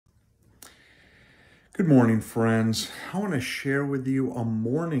Good morning, friends. I want to share with you a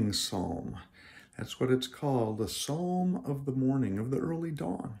morning psalm. That's what it's called, the Psalm of the morning, of the early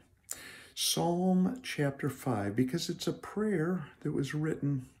dawn. Psalm chapter 5, because it's a prayer that was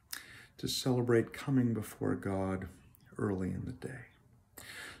written to celebrate coming before God early in the day.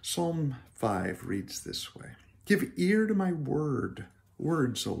 Psalm 5 reads this way: Give ear to my words,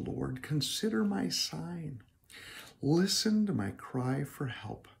 O Lord. Consider my sign. Listen to my cry for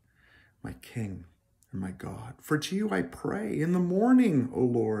help, my King and my God. For to you I pray. In the morning, O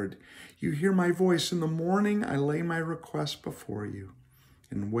Lord, you hear my voice. In the morning I lay my request before you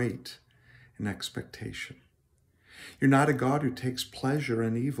and wait in expectation. You're not a God who takes pleasure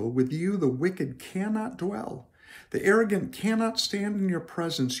in evil. With you the wicked cannot dwell. The arrogant cannot stand in your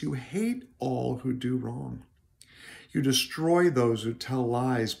presence. You hate all who do wrong. You destroy those who tell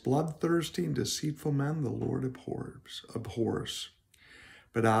lies. Bloodthirsty and deceitful men the Lord abhors.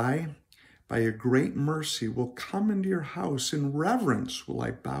 But I, by your great mercy, will come into your house. In reverence will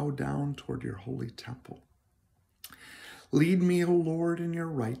I bow down toward your holy temple. Lead me, O Lord, in your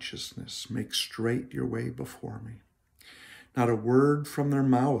righteousness. Make straight your way before me. Not a word from their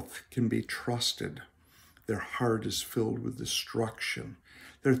mouth can be trusted. Their heart is filled with destruction.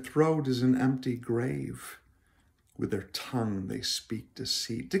 Their throat is an empty grave. With their tongue they speak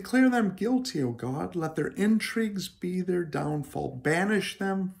deceit. Declare them guilty, O God. Let their intrigues be their downfall. Banish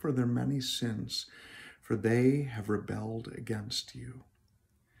them for their many sins, for they have rebelled against you.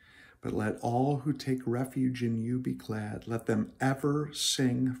 But let all who take refuge in you be glad. Let them ever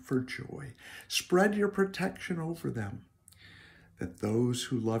sing for joy. Spread your protection over them, that those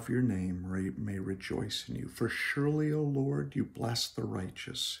who love your name may rejoice in you. For surely, O Lord, you bless the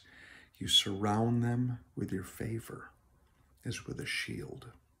righteous. You surround them with your favor as with a shield.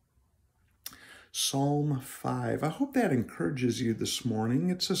 Psalm 5. I hope that encourages you this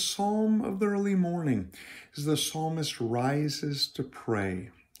morning. It's a psalm of the early morning as the psalmist rises to pray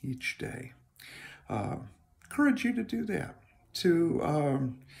each day. Encourage you to do that,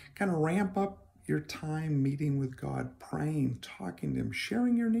 to kind of ramp up your time meeting with God, praying, talking to him,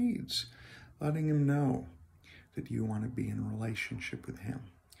 sharing your needs, letting him know that you want to be in a relationship with him.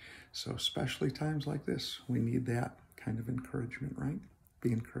 So especially times like this, we need that kind of encouragement, right?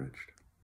 Be encouraged.